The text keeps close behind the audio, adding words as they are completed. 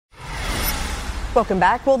Welcome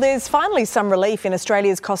back. Well, there's finally some relief in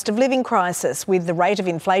Australia's cost of living crisis, with the rate of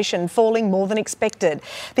inflation falling more than expected.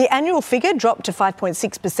 The annual figure dropped to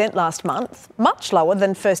 5.6% last month, much lower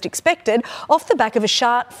than first expected, off the back of a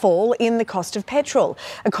sharp fall in the cost of petrol.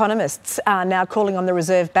 Economists are now calling on the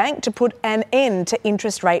Reserve Bank to put an end to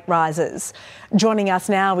interest rate rises. Joining us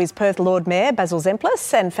now is Perth Lord Mayor Basil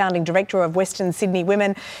Zempilas and founding director of Western Sydney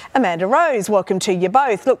Women, Amanda Rose. Welcome to you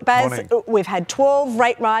both. Look, Baz, Morning. We've had 12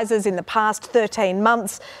 rate rises in the past 13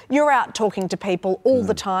 months. You're out talking to people all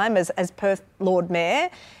the time as Perth Lord Mayor.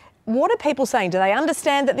 What are people saying? Do they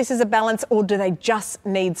understand that this is a balance, or do they just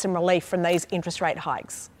need some relief from these interest rate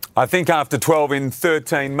hikes? I think after 12 in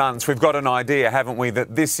 13 months, we've got an idea, haven't we,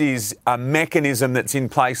 that this is a mechanism that's in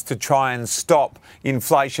place to try and stop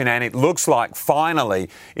inflation, and it looks like finally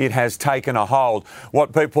it has taken a hold.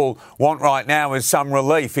 What people want right now is some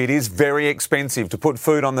relief. It is very expensive to put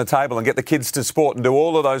food on the table and get the kids to sport and do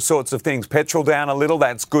all of those sorts of things. Petrol down a little,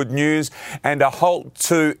 that's good news, and a halt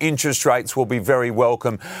to interest rates will be very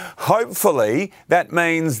welcome. Hopefully that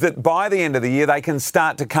means that by the end of the year they can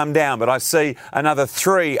start to come down, but I see another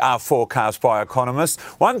 3 are forecast by economists.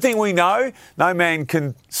 One thing we know, no man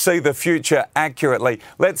can see the future accurately.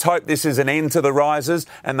 Let's hope this is an end to the rises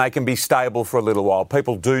and they can be stable for a little while.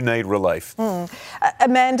 People do need relief.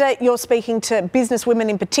 Amanda, you're speaking to business women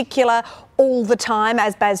in particular all the time.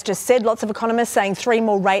 As Baz just said, lots of economists saying 3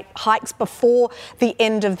 more rate hikes before the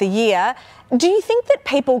end of the year. Do you think that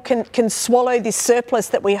people can swallow this surplus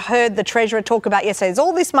that we heard the Treasurer talk about yesterday? There's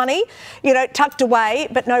all this money, tucked away,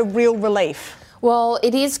 but no real relief. Well,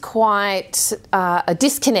 it is quite a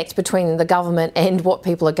disconnect between the government and what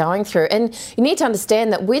people are going through. And you need to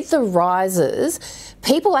understand that with the rises,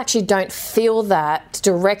 people actually don't feel that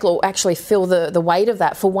directly, or actually feel the weight of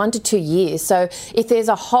that for 1 to 2 years. So if there's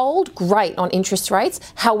a hold, great on interest rates.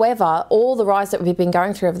 However, all the rise that we've been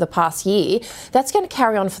going through over the past year, that's going to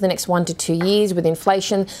carry on for the next 1 to 2 years with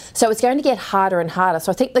inflation. So it's going to get harder and harder.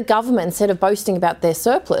 So I think the government, instead of boasting about their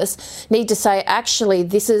surplus, need to say, actually,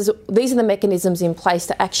 these are the mechanisms in place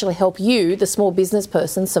to actually help you, the small business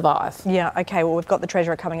person, survive. Yeah, OK, well, we've got the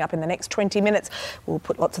Treasurer coming up in the next 20 minutes. We'll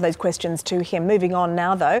put lots of those questions to him. Moving on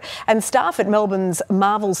now, though, and staff at Melbourne's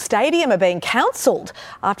Marvel Stadium are being counselled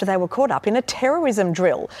after they were caught up in a terrorism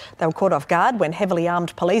drill. They were caught off guard when heavily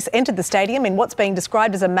armed police entered the stadium in what's being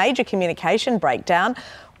described as a major communication breakdown.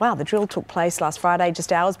 Wow, the drill took place last Friday,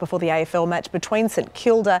 just hours before the AFL match between St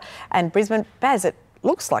Kilda and Brisbane. Baz, it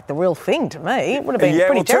looks like the real thing to me. It would have been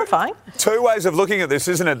pretty terrifying. Two ways of looking at this,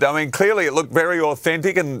 isn't it? I mean, clearly it looked very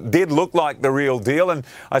authentic and did look like the real deal. And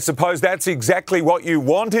I suppose that's exactly what you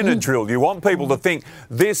want in a drill. You want people to think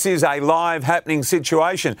this is a live happening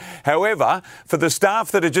situation. However, for the staff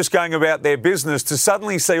that are just going about their business to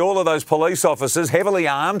suddenly see all of those police officers heavily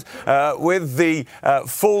armed with the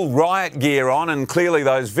full riot gear on and clearly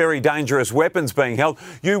those very dangerous weapons being held,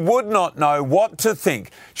 you would not know what to think.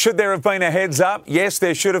 Should there have been a heads up? Yes,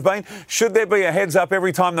 there should have been. Should there be a heads up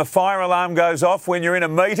every time the fire alarm goes off when you're in a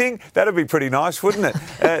meeting? That'd be pretty nice, wouldn't it?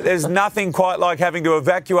 There's nothing quite like having to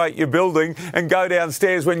evacuate your building and go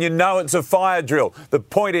downstairs when you know it's a fire drill. The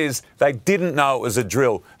point is, they didn't know it was a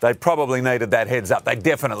drill. They probably needed that heads up. They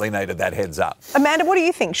definitely needed that heads up. Amanda, what do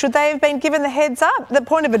you think? Should they have been given the heads up? The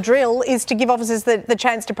point of a drill is to give officers the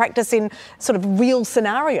chance to practice in sort of real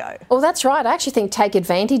scenario. Well, that's right. I actually think take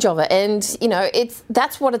advantage of it. And,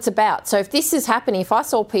 that's what it's about. So if this is happening, if I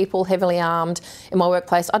saw people heavily armed in my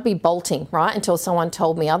workplace, I'd be bolting, right, until someone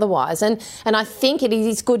told me otherwise. And I think it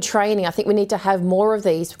is good training. I think we need to have more of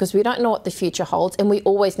these because we don't know what the future holds and we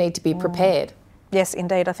always need to be prepared. Yes,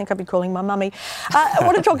 indeed. I think I'd be calling my mummy. I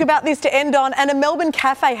want to talk about this to end on. And a Melbourne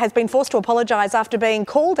cafe has been forced to apologise after being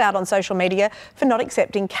called out on social media for not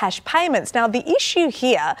accepting cash payments. Now, the issue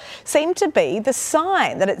here seemed to be the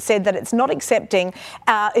sign that it said that it's not accepting,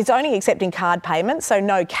 it's only accepting card payments, so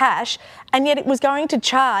no cash, and yet it was going to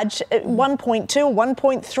charge 1.2 or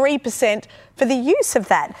 1.3% for the use of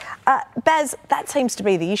that. Baz, that seems to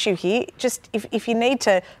be the issue here. Just if you need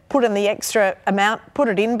to put in the extra amount, put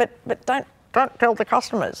it in, but don't tell the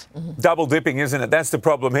customers. Double dipping, isn't it? That's the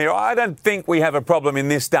problem here. I don't think we have a problem in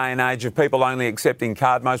this day and age of people only accepting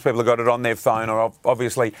card. Most people have got it on their phone or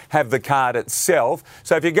obviously have the card itself.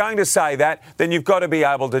 So if you're going to say that, then you've got to be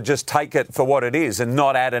able to just take it for what it is and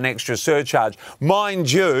not add an extra surcharge.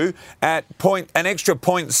 Mind you, at an extra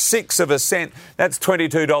 0.6 of a cent, that's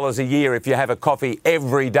 $22 a year if you have a coffee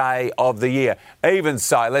every day of the year. Even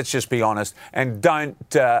so, let's just be honest and don't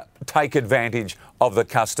take advantage of the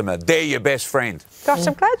customer. They're your best friend. Gosh,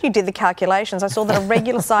 I'm glad you did the calculations. I saw that a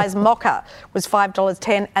regular size mocha was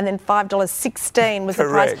 $5.10 and then $5.16 was the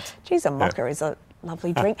price. Correct. Geez, a mocha is a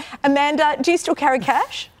lovely drink. Amanda, do you still carry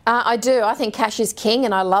cash? I do. I think cash is king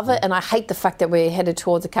and I love it, and I hate the fact that we're headed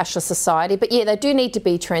towards a cashless society. But yeah, they do need to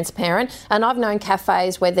be transparent, and I've known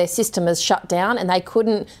cafes where their system is shut down and they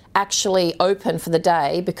couldn't actually open for the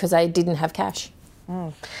day because they didn't have cash.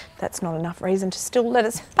 That's not enough reason to still let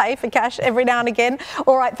us pay for cash every now and again.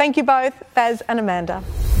 All right, thank you both, Baz and Amanda.